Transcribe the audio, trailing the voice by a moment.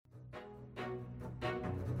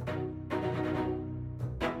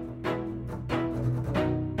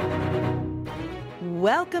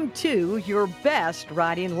Welcome to Your Best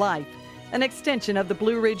Writing Life, an extension of the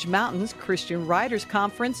Blue Ridge Mountains Christian Writers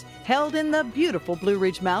Conference held in the beautiful Blue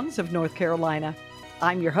Ridge Mountains of North Carolina.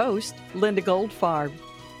 I'm your host, Linda Goldfarb.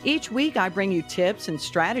 Each week, I bring you tips and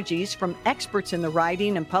strategies from experts in the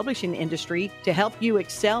writing and publishing industry to help you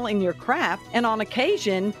excel in your craft and, on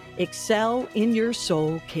occasion, excel in your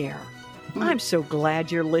soul care. I'm so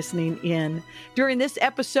glad you're listening in. During this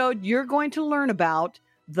episode, you're going to learn about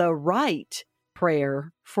the Write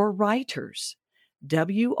Prayer for Writers.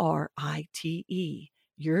 WRITE.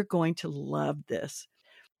 You're going to love this.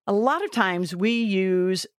 A lot of times we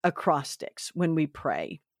use acrostics when we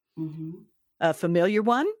pray. A familiar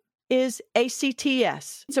one is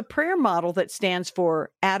ACTS. It's a prayer model that stands for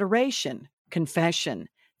adoration, confession,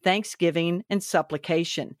 thanksgiving, and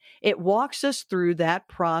supplication. It walks us through that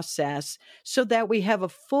process so that we have a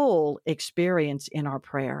full experience in our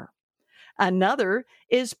prayer. Another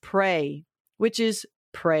is pray, which is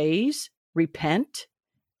praise, repent,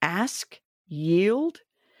 ask, yield.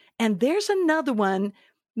 And there's another one,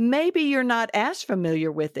 maybe you're not as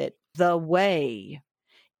familiar with it, the way.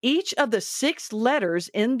 Each of the 6 letters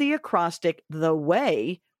in the acrostic, the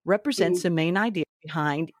way, represents the main idea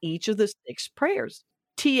behind each of the 6 prayers.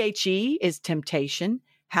 THE is temptation,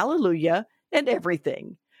 hallelujah, and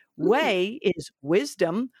everything. Way is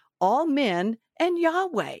wisdom, all men, and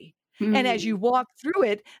Yahweh. And as you walk through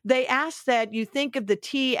it, they ask that you think of the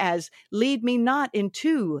T as lead me not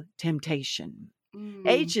into temptation.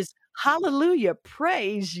 H is hallelujah,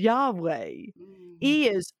 praise Yahweh. E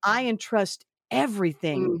is I entrust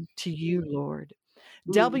everything to you, Lord.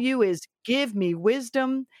 W is give me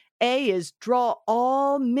wisdom. A is draw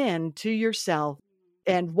all men to yourself.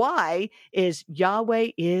 And Y is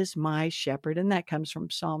Yahweh is my shepherd. And that comes from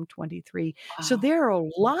Psalm 23. Wow. So there are a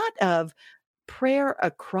lot of prayer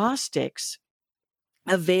acrostics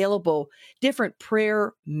available, different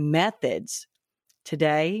prayer methods.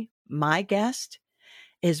 Today, my guest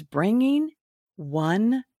is bringing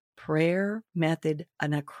one prayer method,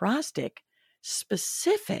 an acrostic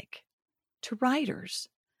specific to writers.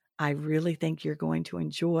 I really think you're going to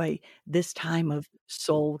enjoy this time of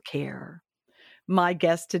soul care. My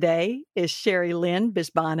guest today is Sherry Lynn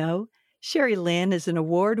Bisbano. Sherry Lynn is an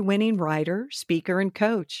award-winning writer, speaker, and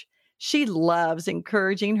coach. She loves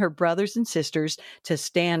encouraging her brothers and sisters to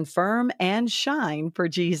stand firm and shine for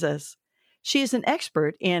Jesus. She is an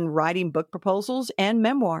expert in writing book proposals and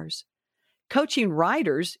memoirs. Coaching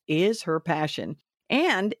writers is her passion.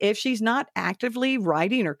 And if she's not actively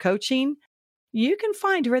writing or coaching, you can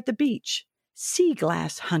find her at the beach, sea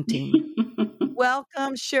glass hunting.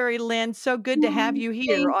 Welcome, Sherry Lynn. So good to have you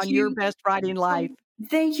here on Your Best Writing Life.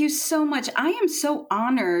 Thank you so much. I am so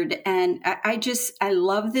honored. And I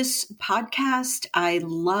love this podcast. I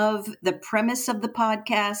love the premise of the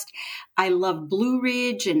podcast. I love Blue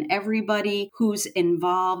Ridge and everybody who's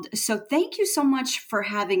involved. So thank you so much for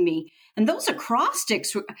having me. And those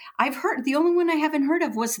acrostics, I've heard, the only one I haven't heard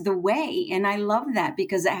of was the way. And I love that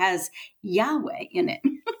because it has Yahweh in it.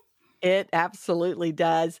 It absolutely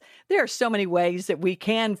does. There are so many ways that we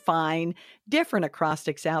can find different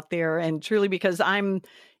acrostics out there. And truly, because I'm,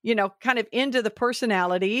 kind of into the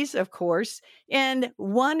personalities, of course, and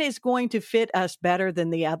one is going to fit us better than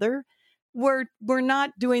the other. We're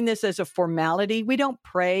not doing this as a formality. We don't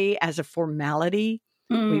pray as a formality.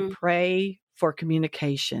 We pray for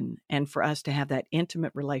communication and for us to have that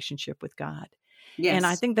intimate relationship with God. Yes. And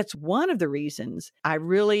I think that's one of the reasons I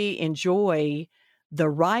really enjoy the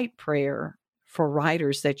Write Prayer for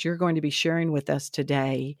Writers that you're going to be sharing with us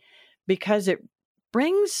today, because it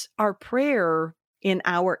brings our prayer in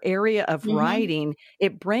our area of writing,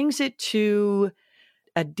 it brings it to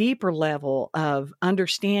a deeper level of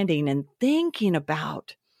understanding and thinking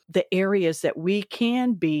about the areas that we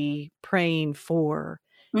can be praying for.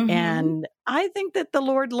 And I think that the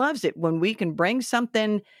Lord loves it when we can bring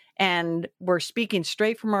something and we're speaking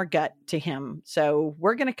straight from our gut to Him. So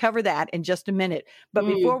we're going to cover that in just a minute. But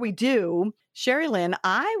before we do, Sherry Lynn,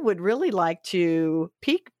 I would really like to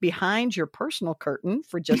peek behind your personal curtain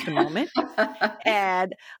for just a moment.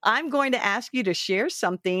 And I'm going to ask you to share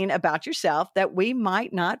something about yourself that we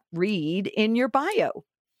might not read in your bio.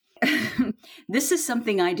 This is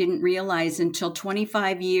something I didn't realize until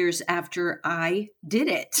 25 years after I did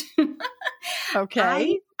it.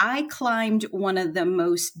 Okay. I climbed one of the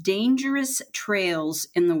most dangerous trails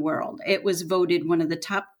in the world. It was voted one of the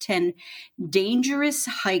top 10 dangerous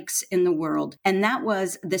hikes in the world. And that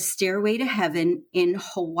was the Stairway to Heaven in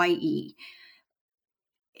Hawaii.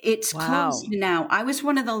 It's closed now. I was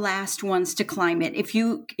one of the last ones to climb it. If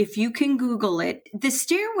you can Google it, the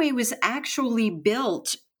stairway was actually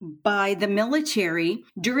built by the military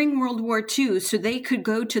during World War II so they could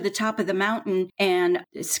go to the top of the mountain and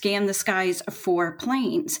scan the skies for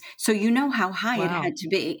planes. So you know how high it had to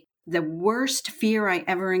be. The worst fear I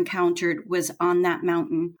ever encountered was on that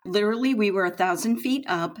mountain. Literally, we were 1,000 feet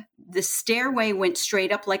up. The stairway went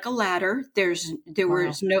straight up like a ladder. There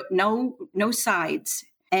was no sides.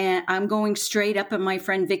 And I'm going straight up, and my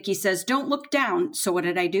friend Vicky says, "Don't look down." So what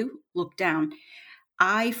did I do? Look down.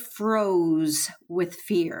 I froze with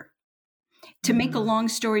fear. To make a long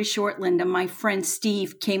story short, Linda, my friend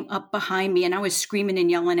Steve came up behind me, and I was screaming and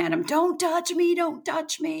yelling at him, "Don't touch me, don't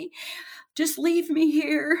touch me. Just leave me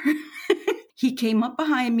here." He came up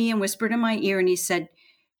behind me and whispered in my ear, and he said,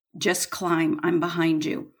 "Just climb, I'm behind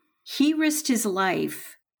you." He risked his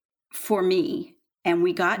life for me, and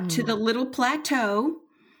we got to the little plateau.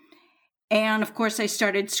 And of course, I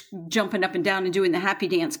started jumping up and down and doing the happy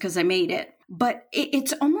dance because I made it. But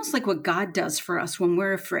it's almost like what God does for us when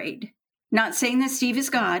we're afraid. Not saying that Steve is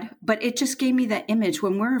God, but it just gave me that image.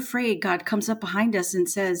 When we're afraid, God comes up behind us and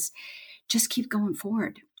says, "Just keep going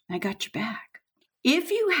forward. I got your back." If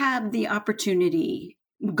you have the opportunity,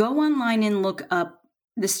 go online and look up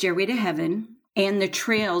the Stairway to Heaven and the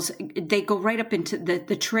trails. They go right up into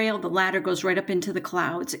the trail. The ladder goes right up into the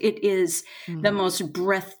clouds. It is the most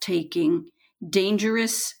breathtaking,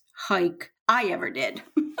 dangerous hike I ever did.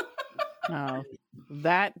 Oh,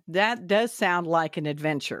 that does sound like an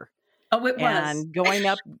adventure. Oh, it was. And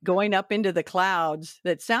going up into the clouds,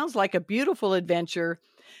 that sounds like a beautiful adventure.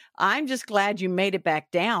 I'm just glad you made it back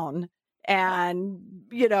down. And,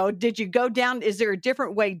 did you go down? Is there a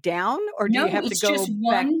different way down, or do you have to go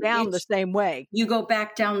back down the same way? You go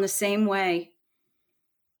back down the same way.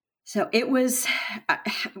 So it was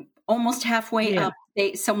almost halfway up.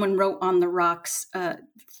 Someone wrote on the rocks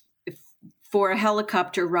for a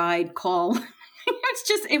helicopter ride, call.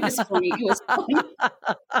 It was funny. It was funny.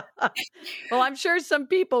 Well, I'm sure some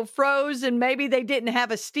people froze, and maybe they didn't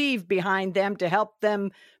have a Steve behind them to help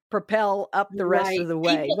them propel up the rest of the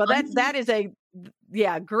way. Well, that is a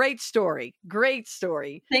great story. Great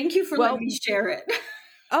story. Thank you for letting me share it.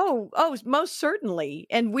 Oh, most certainly.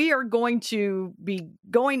 And we are going to be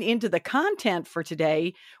going into the content for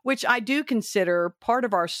today, which I do consider part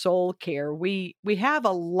of our soul care. We have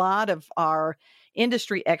a lot of our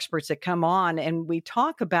industry experts that come on, and we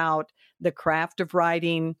talk about the craft of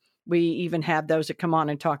writing. We even have those that come on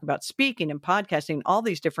and talk about speaking and podcasting, all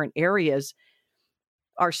these different areas.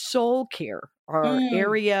 Our soul care, our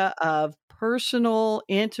area of personal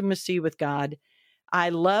intimacy with God. I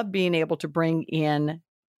love being able to bring in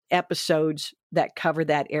episodes that cover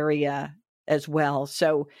that area as well.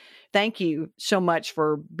 So thank you so much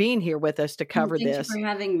for being here with us to cover this. Thank you for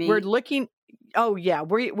having me. We're looking,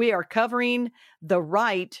 we are covering the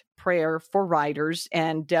Write Prayer for Writers,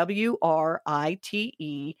 and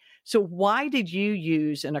WRITE. So why did you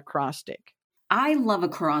use an acrostic? I love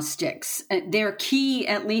acrostics. They're key,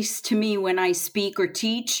 at least to me, when I speak or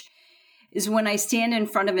teach, is when I stand in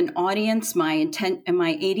front of an audience, my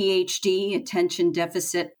ADHD, attention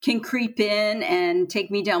deficit, can creep in and take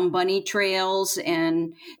me down bunny trails.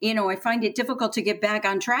 And, I find it difficult to get back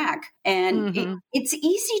on track. And it's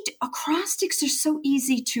easy. Acrostics are so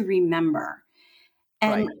easy to remember.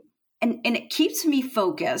 And right. And it keeps me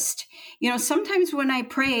focused. Sometimes when I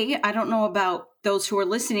pray, I don't know about those who are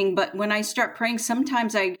listening, but when I start praying,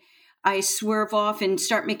 sometimes I swerve off and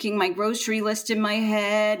start making my grocery list in my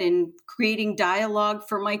head and creating dialogue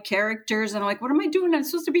for my characters. And I'm like, what am I doing? I'm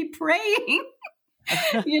supposed to be praying.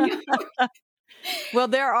 Well,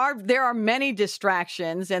 there are many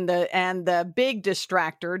distractions, and the big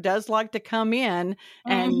distractor does like to come in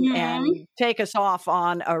and take us off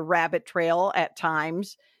on a rabbit trail at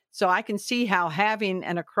times. So I can see how having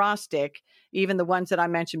an acrostic, even the ones that I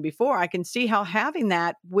mentioned before, I can see how having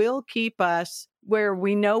that will keep us where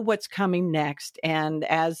we know what's coming next. And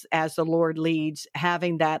as the Lord leads,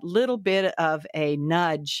 having that little bit of a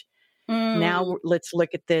nudge. Now let's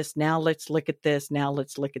look at this. Now let's look at this. Now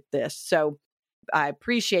let's look at this. So I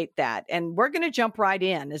appreciate that. And we're going to jump right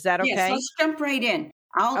in. Is that okay? Yes, let's jump right in.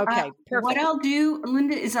 Perfect. What I'll do,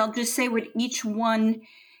 Linda, is I'll just say what each one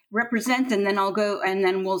represents, and then I'll go, and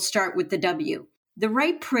then we'll start with the W. The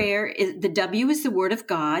right prayer is, the W is the word of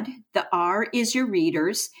God. The R is your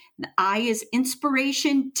readers. The I is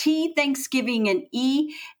inspiration. T, thanksgiving. And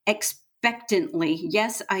E, expectantly.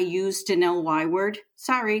 Yes, I used an LY word.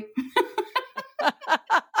 Sorry.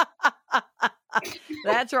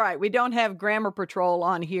 That's right. We don't have Grammar Patrol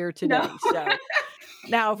on here today. No. So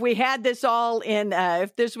now, if we had this all in,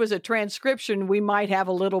 if this was a transcription, we might have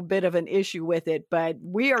a little bit of an issue with it, but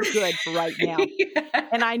we are good for right now.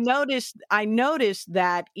 And I noticed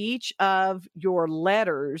that each of your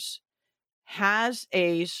letters has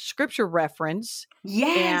a scripture reference.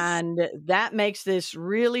 Yes. And that makes this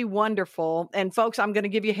really wonderful. And folks, I'm going to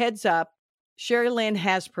give you a heads up. Sherry Lynn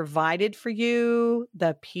has provided for you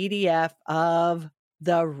the PDF of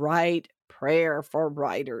the right prayer for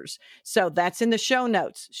writers. So that's in the show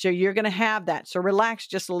notes. So you're going to have that. So relax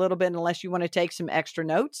just a little bit unless you want to take some extra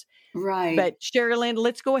notes. Right. But Sherry Lynn,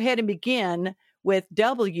 let's go ahead and begin with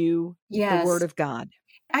W, Yes. the Word of God.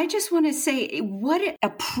 I just want to say, what a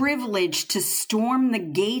privilege to storm the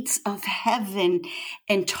gates of heaven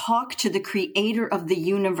and talk to the creator of the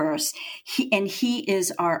universe. He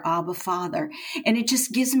is our Abba Father. And it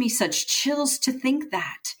just gives me such chills to think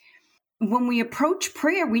that when we approach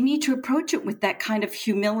prayer, we need to approach it with that kind of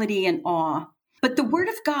humility and awe. But the Word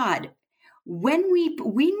of God, when we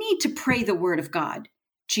need to pray the Word of God.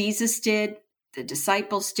 Jesus did, the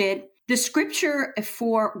disciples did. The scripture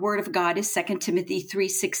for Word of God is 2 Timothy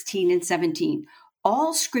 3:16 and 17.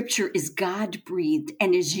 All scripture is God-breathed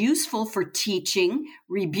and is useful for teaching,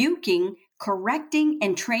 rebuking, correcting,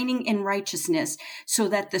 and training in righteousness, so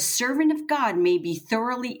that the servant of God may be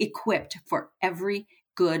thoroughly equipped for every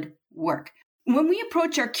good work. When we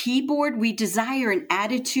approach our keyboard, we desire an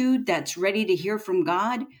attitude that's ready to hear from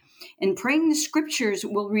God. And praying the scriptures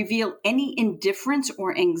will reveal any indifference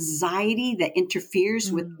or anxiety that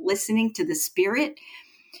interferes with listening to the Spirit.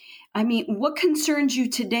 I mean, what concerns you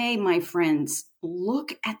today, my friends?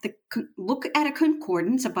 Look at a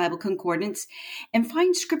concordance, a Bible concordance, and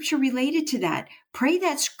find scripture related to that. Pray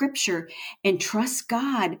that scripture and trust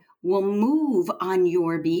God will move on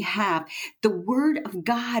your behalf. The Word of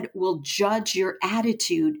God will judge your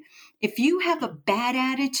attitude. If you have a bad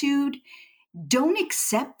attitude, don't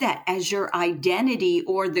accept that as your identity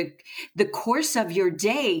or the course of your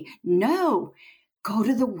day. No, go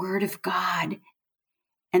to the Word of God,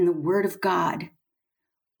 and the Word of God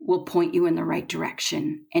will point you in the right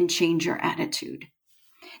direction and change your attitude.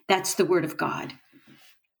 That's the Word of God.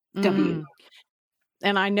 W.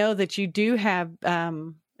 And I know that you do have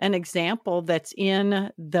an example that's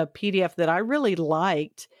in the PDF that I really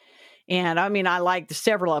liked. And I mean, I liked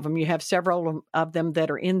several of them. You have several of them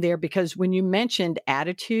that are in there because when you mentioned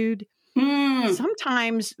attitude,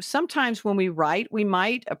 sometimes when we write, we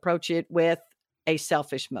might approach it with a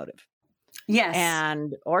selfish motive. Yes.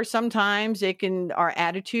 Or sometimes our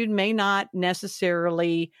attitude may not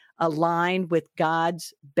necessarily align with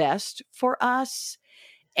God's best for us.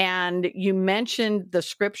 And you mentioned the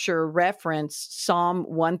scripture reference, Psalm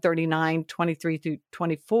 139, 23 through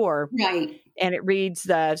 24. Right. And it reads,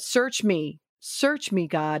 search me,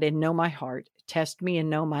 God, and know my heart. Test me and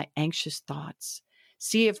know my anxious thoughts.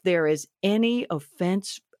 See if there is any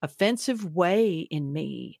offensive way in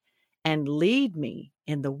me, and lead me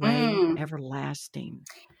in the way everlasting.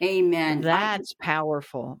 Amen. That's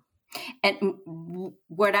powerful. And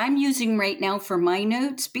what I'm using right now for my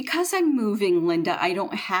notes, because I'm moving, Linda, I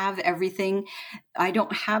don't have everything. I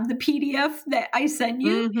don't have the PDF that I sent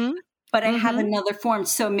you, but I have another form.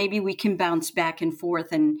 So maybe we can bounce back and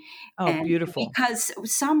forth. And beautiful. Because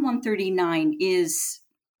Psalm 139 is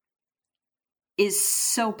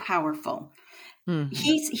so powerful.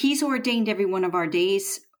 He's ordained every one of our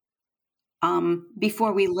days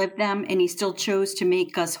before we live them, and he still chose to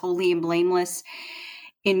make us holy and blameless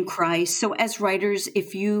in Christ. So as writers,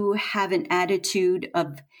 if you have an attitude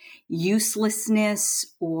of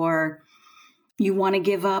uselessness or you want to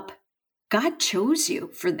give up, God chose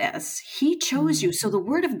you for this. He chose you. So the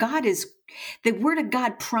Word of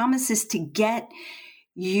God promises to get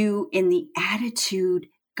you in the attitude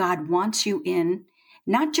God wants you in,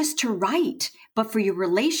 not just to write, but for your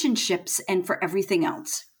relationships and for everything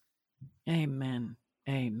else. Amen.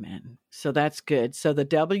 Amen. So that's good. So the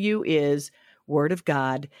W is Word of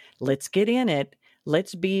God. Let's get in it.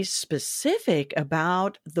 Let's be specific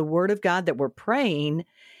about the Word of God that we're praying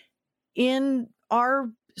in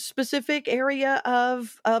our specific area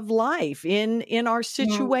of life, in our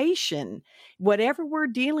situation. Whatever we're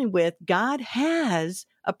dealing with, God has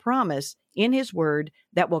a promise in his word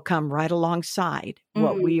that will come right alongside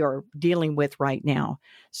what we are dealing with right now.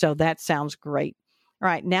 So that sounds great. All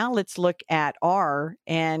right, now let's look at R,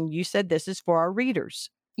 and you said this is for our readers.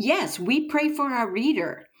 Yes, we pray for our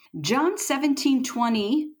reader. John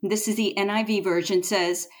 17:20, this is the NIV version,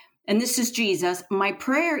 says, and this is Jesus, my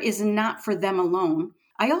prayer is not for them alone.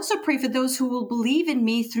 I also pray for those who will believe in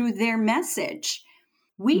me through their message.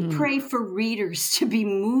 We pray for readers to be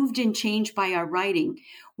moved and changed by our writing.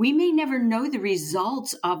 We may never know the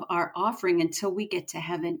results of our offering until we get to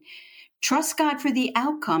heaven. Trust God for the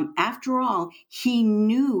outcome. After all, he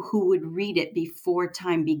knew who would read it before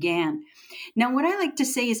time began. Now, what I like to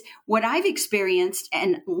say is what I've experienced,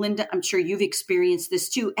 and Linda, I'm sure you've experienced this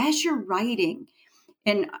too, as you're writing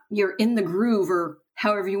and you're in the groove or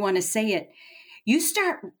however you want to say it,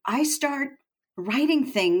 I start writing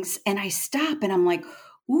things and I stop and I'm like,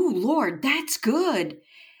 ooh, Lord, that's good.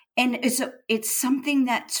 And it's something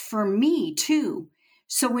that's for me too.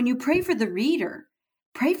 So when you pray for the reader,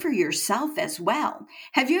 pray for yourself as well.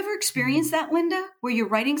 Have you ever experienced that, Linda, where you're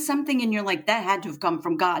writing something and you're like, that had to have come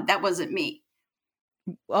from God. That wasn't me.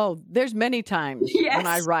 Oh, there's many times when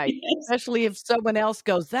I write, especially if someone else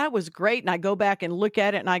goes, that was great. And I go back and look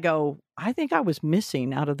at it and I go, I think I was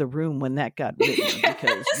missing out of the room when that got written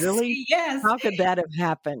because really, how could that have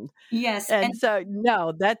happened? Yes. And so,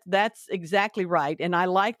 no, that's exactly right. And I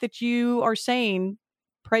like that you are saying,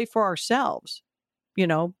 pray for ourselves,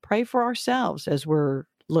 pray for ourselves as we're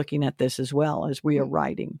looking at this as well as we are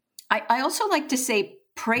writing. I also like to say,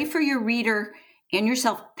 pray for your reader and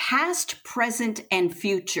yourself, past, present, and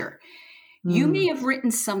future. You may have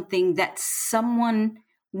written something that someone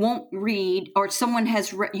won't read, or someone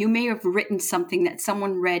has read. You may have written something that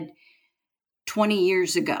someone read 20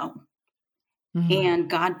 years ago, and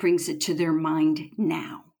God brings it to their mind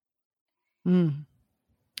now.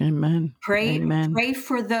 Amen. Pray Amen. Pray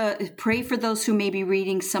for those who may be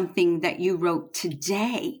reading something that you wrote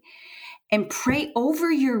today. And pray over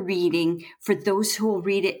your reading for those who will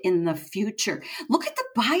read it in the future. Look at the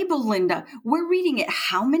Bible, Linda. We're reading it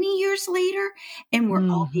how many years later? And we're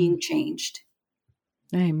all being changed.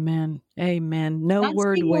 Amen. Amen. No Not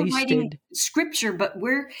word wasted. Writing scripture, but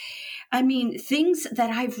things that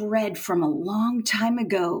I've read from a long time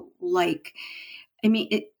ago, like,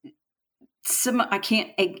 Ignatius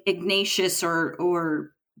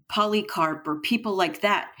or Polycarp or people like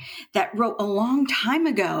that wrote a long time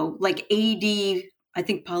ago, like AD, I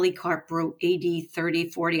think Polycarp wrote AD 30,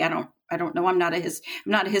 40. I don't know. I'm not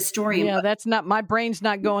a historian. Yeah, that's not, my brain's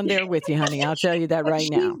not going there with you, honey. I'll tell you that right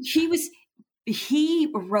now.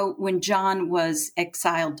 He wrote when John was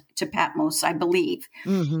exiled to Patmos, I believe.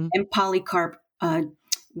 And Polycarp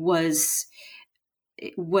was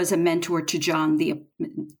a mentor to John the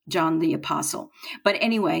Apostle. But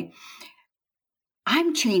anyway,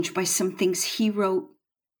 I'm changed by some things he wrote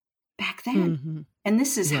back then. And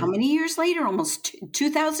this is how many years later? Almost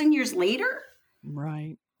 2,000 years later?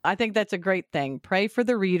 Right. I think that's a great thing. Pray for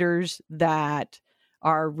the readers that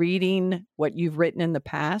are reading what you've written in the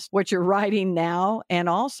past, what you're writing now, and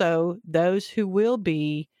also those who will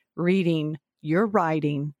be reading your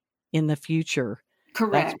writing in the future.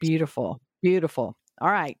 Correct. That's beautiful. Beautiful.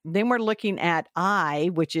 All right. Then we're looking at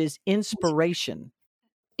I, which is inspiration.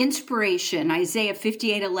 Inspiration, Isaiah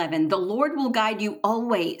 58:11. The Lord will guide you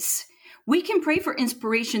always. We can pray for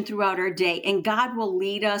inspiration throughout our day, and God will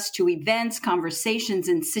lead us to events, conversations,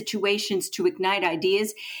 and situations to ignite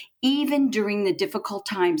ideas. Even during the difficult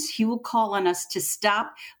times, He will call on us to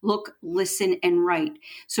stop, look, listen, and write.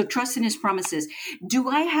 So trust in His promises. Do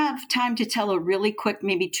I have time to tell a really quick,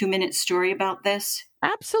 maybe 2-minute story about this?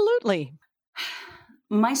 Absolutely.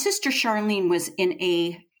 My sister Charlene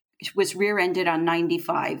was rear-ended on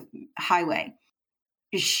 95 highway.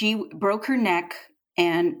 She broke her neck,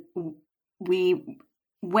 and we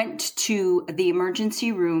went to the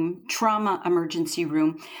trauma emergency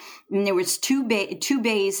room, and there was two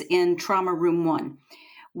bays in trauma room 1,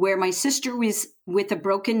 where my sister was with a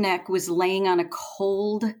broken neck, was laying on a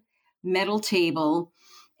cold metal table,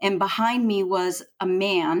 and behind me was a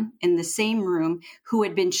man in the same room who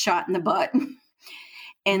had been shot in the butt.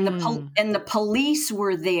 And the police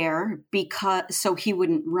were there so he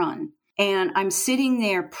wouldn't run. And I'm sitting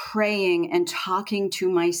there praying and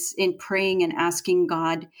praying and asking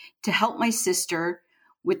God to help my sister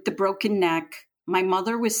with the broken neck. My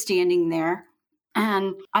mother was standing there,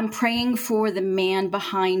 and I'm praying for the man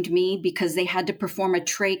behind me because they had to perform a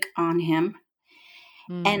trach on him.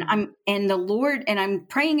 And I'm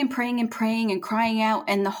praying and praying and praying and crying out.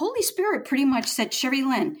 And the Holy Spirit pretty much said, Sherry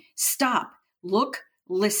Lynn, stop, look,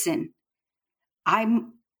 listen.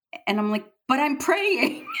 I'm like, but I'm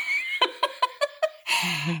praying.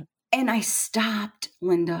 And I stopped,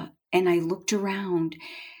 Linda, and I looked around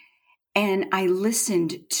and I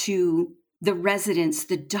listened to the residents,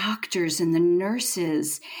 the doctors and the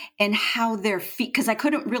nurses, and how their feet, because I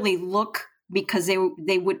couldn't really look because they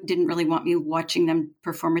didn't really want me watching them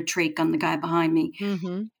perform a trach on the guy behind me.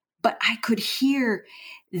 But I could hear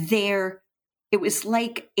it was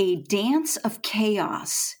like a dance of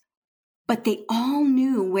chaos, but they all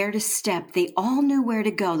knew where to step. They all knew where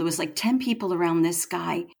to go. There was like 10 people around this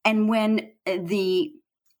guy. And when the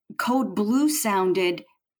code blue sounded,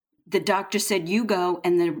 the doctor said, you go.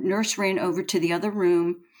 And the nurse ran over to the other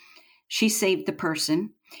room. She saved the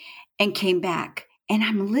person and came back. And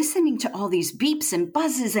I'm listening to all these beeps and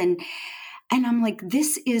buzzes. And I'm like,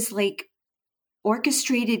 this is like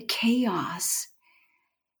orchestrated chaos.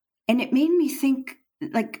 And it made me think,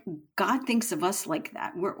 like, God thinks of us like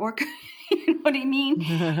that. We're you know what I mean?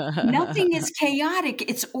 Nothing is chaotic.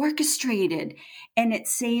 It's orchestrated and it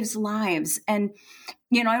saves lives. And,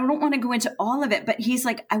 you know, I don't want to go into all of it, but he's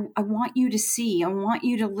like, I want you to see, I want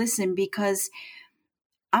you to listen, because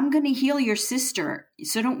I'm going to heal your sister.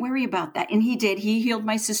 So don't worry about that. And he did. He healed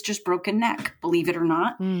my sister's broken neck, believe it or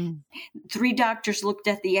not. 3 doctors looked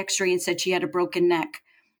at the x-ray and said she had a broken neck.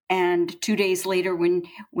 And 2 days later, when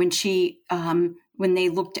they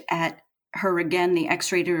looked at her again, the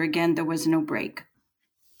x-rayed her again, there was no break.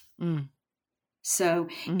 So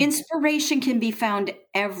inspiration can be found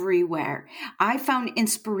everywhere. I found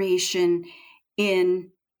inspiration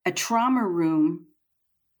in a trauma room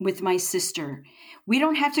with my sister. We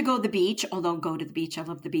don't have to go to the beach, although go to the beach. I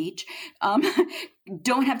love the beach.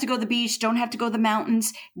 Don't have to go to the beach. Don't have to go to the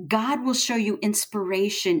mountains. God will show you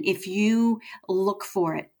inspiration if you look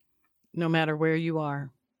for it. No matter where you are.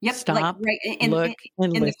 Yep. Stop, look, and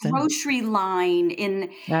in listen. the grocery line,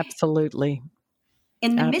 Absolutely.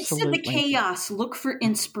 In the midst of the chaos, look for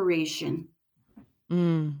inspiration.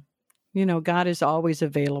 You know, God is always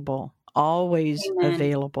available, always Amen.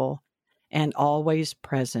 available, and always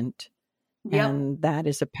present. Yep. And that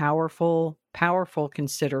is a powerful, powerful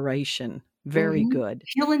consideration. Very good.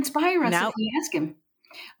 He'll inspire us if we ask him.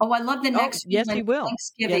 Oh, I love the next one. Yes, he will.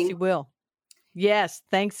 Thanksgiving. Yes, he will. Yes,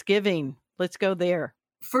 Thanksgiving. Let's go there.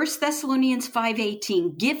 1 Thessalonians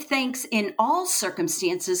 5:18, give thanks in all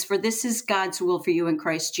circumstances, for this is God's will for you in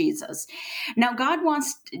Christ Jesus. Now, God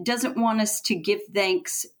doesn't want us to give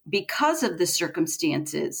thanks because of the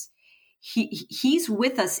circumstances. He's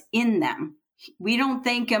with us in them. We don't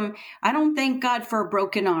thank him. I don't thank God for a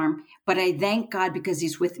broken arm, but I thank God because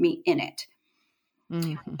he's with me in it.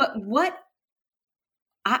 Mm-hmm. But what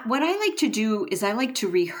I like to do is I like to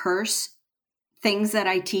rehearse things that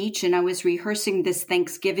I teach. And I was rehearsing this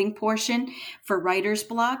Thanksgiving portion for writer's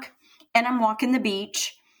block. And I'm walking the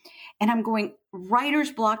beach and I'm going,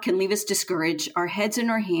 writer's block can leave us discouraged, our heads in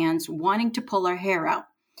our hands, wanting to pull our hair out.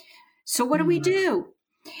 So what do we do?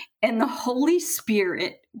 And the Holy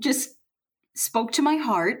Spirit just spoke to my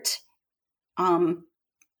heart.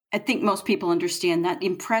 I think most people understand that,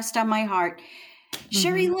 impressed on my heart.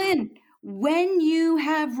 Sherry Lynn, when you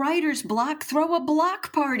have writer's block, throw a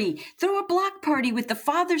block party. Throw a block party with the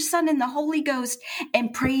Father, Son, and the Holy Ghost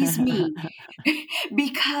and praise me.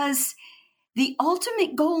 Because the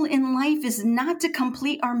ultimate goal in life is not to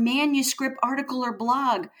complete our manuscript, article, or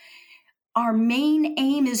blog. Our main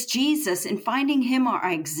aim is Jesus, and finding him our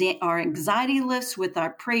anxiety lifts with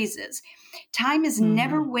our praises. Time is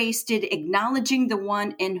never wasted acknowledging the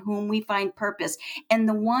one in whom we find purpose and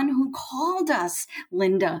the one who called us,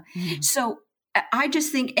 Linda. So I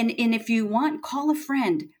just think, and if you want, call a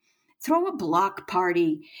friend, throw a block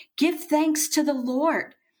party, give thanks to the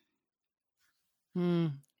Lord.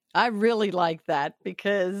 I really like that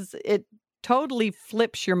because it totally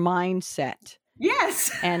flips your mindset.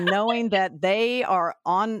 Yes. And knowing that they are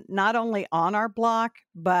not only on our block,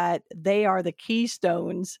 but they are the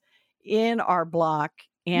keystones in our block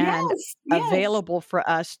and available for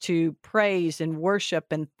us to praise and worship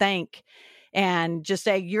and thank and just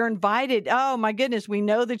say, you're invited. Oh my goodness. We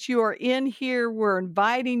know that you are in here. We're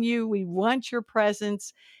inviting you. We want your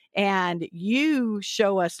presence, and you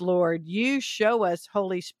show us, Lord, you show us,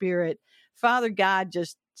 Holy Spirit. Father God,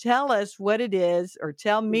 just tell us what it is, or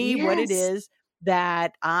tell me what it is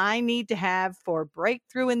that I need to have for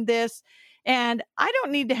breakthrough in this. And I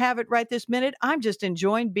don't need to have it right this minute. I'm just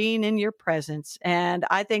enjoying being in your presence. And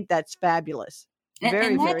I think that's fabulous. Very,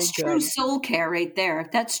 and that's very good. True soul care right there.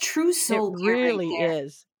 That's true soul care. It really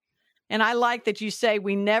is. And I like that you say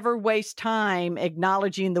we never waste time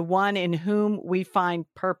acknowledging the one in whom we find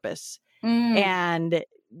purpose. And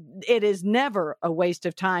it is never a waste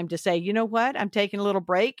of time to say, you know what? I'm taking a little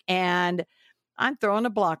break and I'm throwing a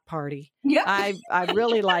block party. Yep. I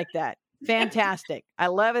really like that. Fantastic. I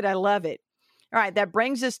love it. I love it. All right. That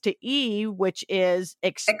brings us to E, which is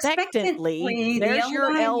expectantly. There's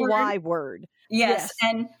your LY word. Yes.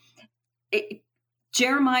 And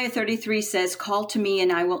Jeremiah 33 says, call to me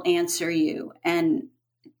and I will answer you and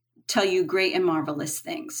tell you great and marvelous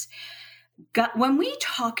things. God, when we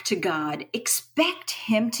talk to God, expect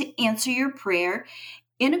him to answer your prayer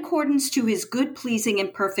in accordance to his good, pleasing,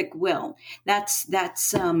 and perfect will. That's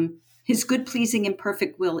his good, pleasing, and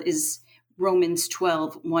perfect will is Romans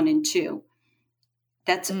 12, 1 and 2.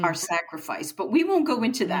 That's our sacrifice, but we won't go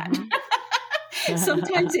into that.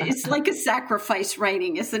 Sometimes it's like a sacrifice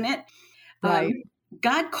writing, isn't it? Right.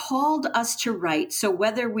 God called us to write. So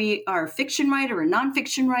whether we are a fiction writer or a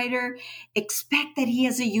nonfiction writer, expect that he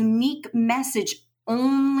has a unique message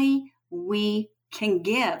only we can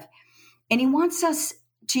give. And he wants us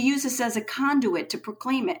to use us as a conduit to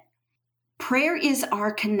proclaim it. Prayer is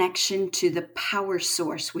our connection to the power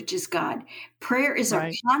source, which is God. Prayer is our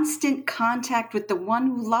constant contact with the one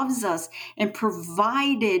who loves us and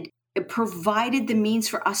provided the means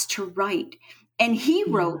for us to write. And he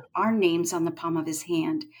wrote our names on the palm of his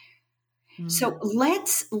hand. So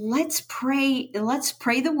let's pray. Let's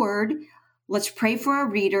pray the word. Let's pray for our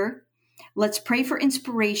reader. Let's pray for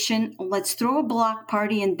inspiration. Let's throw a block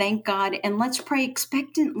party and thank God. And let's pray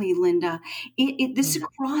expectantly, Linda. This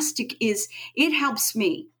acrostic it helps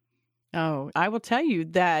me. Oh, I will tell you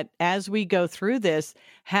that as we go through this,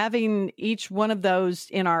 having each one of those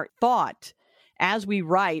in our thought as we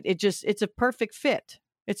write, it's a perfect fit.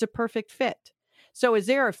 It's a perfect fit. So is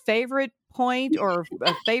there a favorite point or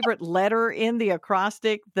a favorite letter in the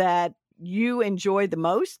acrostic that you enjoy the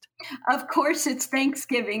most? Of course, it's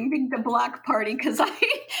Thanksgiving, the block party, because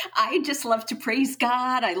I just love to praise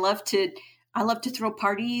God. I love to throw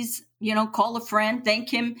parties, call a friend, thank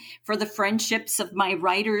him for the friendships of my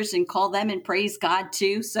writers and call them and praise God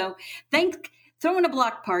too. So throwing a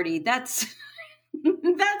block party, that's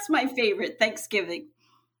my favorite Thanksgiving.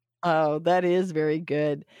 Oh, that is very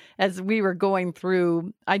good. As we were going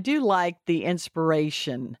through, I do like the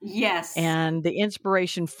inspiration. Yes. And the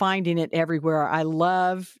inspiration, finding it everywhere. I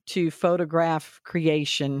love to photograph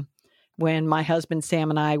creation. When my husband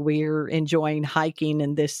Sam and I, we're enjoying hiking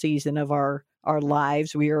in this season of our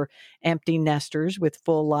lives. We are empty nesters with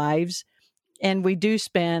full lives. And we do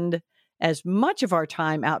spend as much of our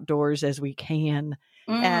time outdoors as we can.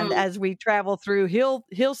 And as we travel through,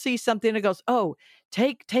 he'll see something that goes, oh,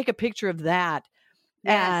 take a picture of that.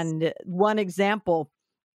 Yes. And one example,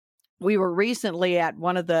 we were recently at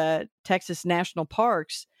one of the Texas national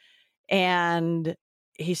parks, and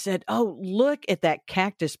he said, oh, look at that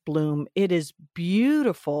cactus bloom. It is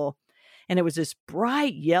beautiful. And it was this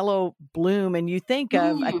bright yellow bloom. And you think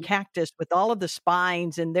of a cactus with all of the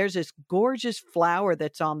spines, and there's this gorgeous flower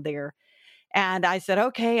that's on there. And I said,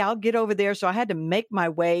 okay, I'll get over there. So I had to make my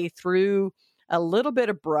way through a little bit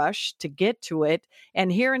of brush to get to it.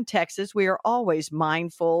 And here in Texas, we are always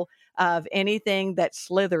mindful of anything that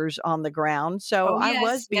slithers on the ground. So I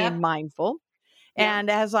was being mindful. And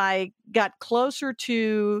as I got closer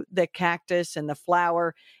to the cactus and the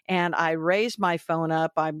flower, and I raised my phone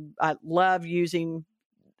up, I love using,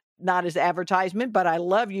 not as advertisement, but I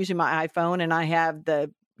love using my iPhone, and I have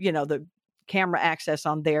the camera access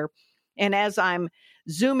on there. And as I'm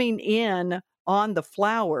zooming in on the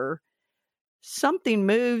flower, something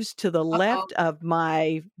moves to the left of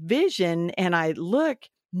my vision, and I look,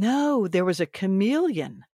 no, there was a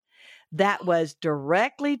chameleon that was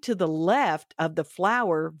directly to the left of the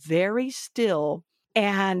flower, very still.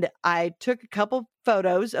 And I took a couple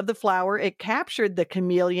photos of the flower. It captured the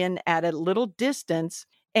chameleon at a little distance.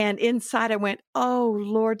 And inside I went, oh,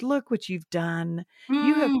 Lord, look what you've done.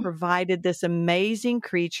 You have provided this amazing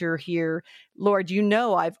creature here. Lord,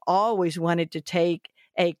 I've always wanted to take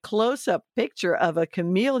a close-up picture of a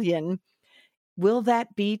chameleon. Will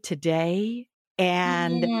that be today?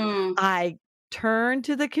 And I turned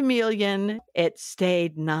to the chameleon. It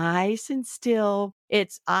stayed nice and still.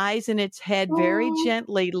 Its eyes and its head very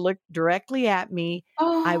gently looked directly at me.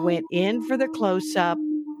 I went in for the close-up.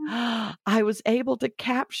 I was able to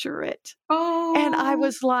capture it. And I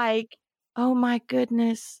was like, oh my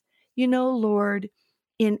goodness. Lord,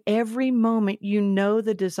 in every moment,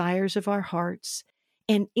 the desires of our hearts.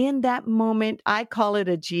 And in that moment, I call it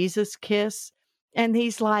a Jesus kiss. And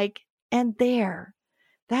he's like, and there,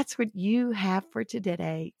 that's what you have for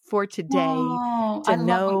today, to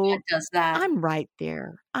know when God does that. I'm right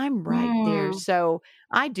there. I'm right there. So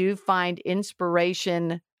I do find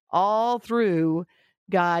inspiration all through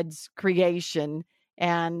God's creation.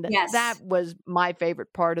 And that was my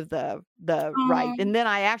favorite part of the write. And then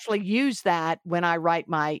I actually use that when I write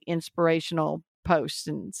my inspirational posts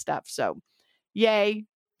and stuff. So yay,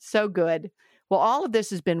 so good. Well, all of this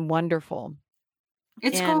has been wonderful.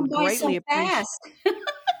 It's gone by so fast.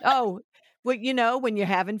 Oh, well, when you're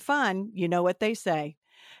having fun, you know what they say.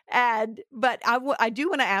 But I do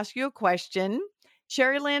want to ask you a question.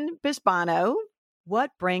 Sherilyn Bisbano,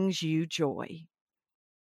 what brings you joy?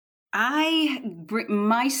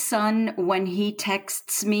 My son, when he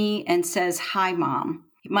texts me and says, hi, Mom,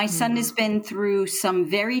 My son has been through some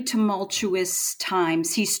very tumultuous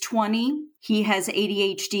times. He's 20. He has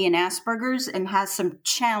ADHD and Asperger's and has some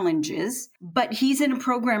challenges, but he's in a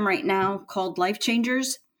program right now called Life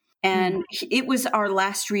Changers. And it was our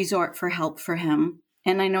last resort for help for him.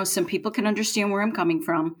 And I know some people can understand where I'm coming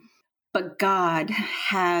from, but God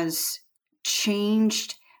has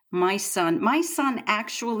changed my son. My son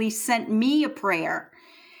actually sent me a prayer.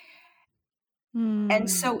 And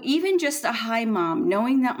so even just a hi, Mom,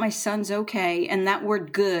 knowing that my son's okay, and that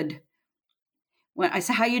word good, when I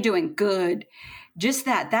say, how you doing? Good. Just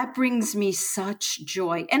that brings me such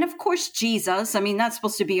joy. And of course, Jesus, I mean, that's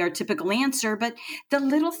supposed to be our typical answer, but the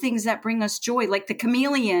little things that bring us joy, like the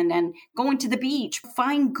chameleon and going to the beach,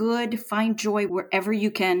 find good, find joy wherever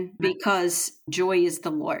you can, because joy is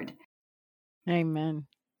the Lord. Amen.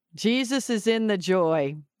 Jesus is in the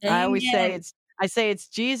joy. Amen. I say it's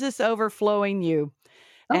Jesus overflowing you.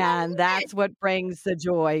 And that's what brings the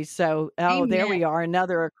joy. So, there we are,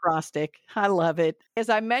 another acrostic. I love it. As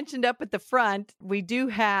I mentioned up at the front, we do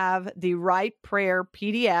have the Right Prayer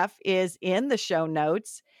PDF is in the show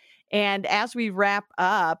notes. And as we wrap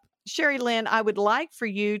up, Sherry Lynn, I would like for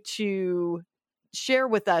you to share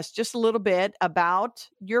with us just a little bit about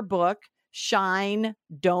your book, Shine,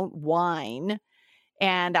 Don't Whine.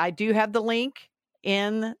 And I do have the link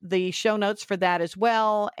in the show notes for that as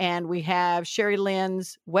well. And we have Sherry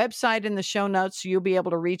Lynn's website in the show notes, so you'll be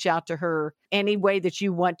able to reach out to her any way that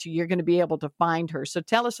you want to. You're going to be able to find her. So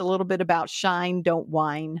tell us a little bit about Shine, Don't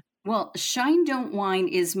Whine. Well, Shine, Don't Whine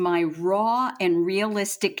is my raw and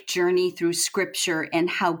realistic journey through Scripture and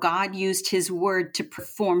how God used His Word to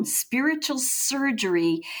perform spiritual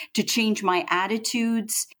surgery to change my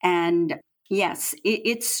attitudes. And yes,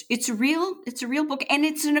 it's a real book, and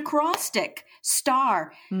it's an acrostic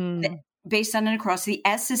star based on an acrostic. The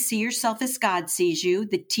S is see yourself as God sees you.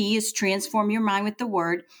 The T is transform your mind with the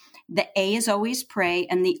Word. The A is always pray,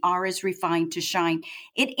 and the R is refine to shine.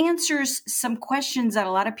 It answers some questions that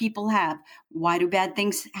a lot of people have. Why do bad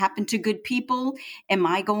things happen to good people? Am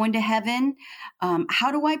I going to heaven?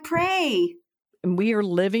 How do I pray? We are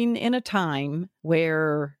living in a time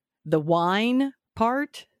where the whine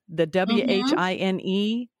part, the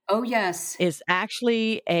WHINE, oh, yes, is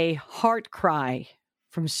actually a heart cry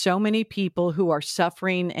from so many people who are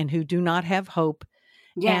suffering and who do not have hope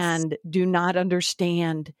and do not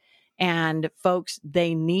understand. And folks,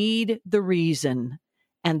 they need the reason,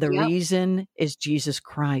 and the reason is Jesus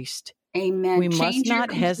Christ. Amen. We must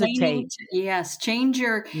not hesitate. Change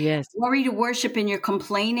your worry to worship and your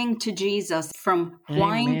complaining to Jesus, from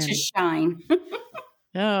whine to shine.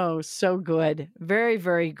 Oh, so good. Very,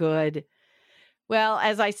 very good. Well,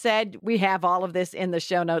 as I said, we have all of this in the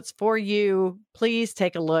show notes for you. Please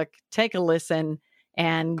take a look, take a listen,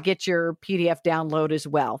 and get your PDF download as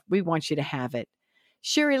well. We want you to have it.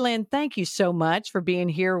 Sherry Lynn, thank you so much for being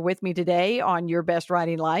here with me today on Your Best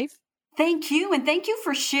Writing Life. Thank you. And thank you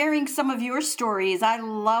for sharing some of your stories. I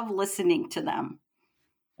love listening to them.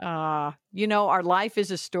 Our life is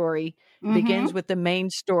a story. Begins with the main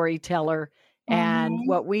storyteller. And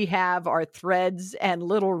what we have are threads and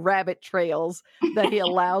little rabbit trails that He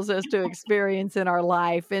allows us to experience in our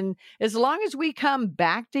life. And as long as we come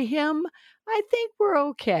back to Him, I think we're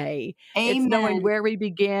okay. Amen. It's knowing where we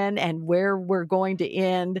begin and where we're going to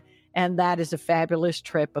end. And that is a fabulous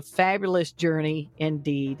trip, a fabulous journey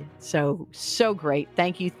indeed. So great.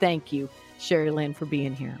 Thank you, Sherry Lynn, for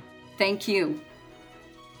being here. Thank you.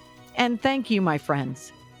 And thank you, my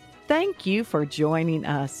friends. Thank you for joining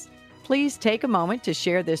us. Please take a moment to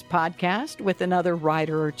share this podcast with another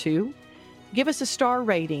writer or two. Give us a star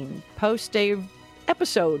rating, post a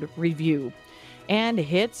episode review, and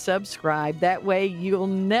hit subscribe. That way you'll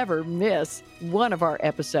never miss one of our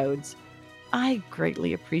episodes. I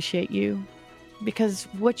greatly appreciate you, because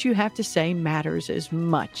what you have to say matters as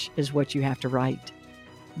much as what you have to write.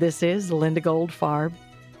 This is Linda Goldfarb,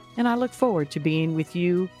 and I look forward to being with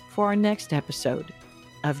you for our next episode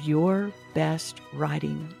of Your Best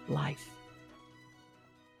Writing Life.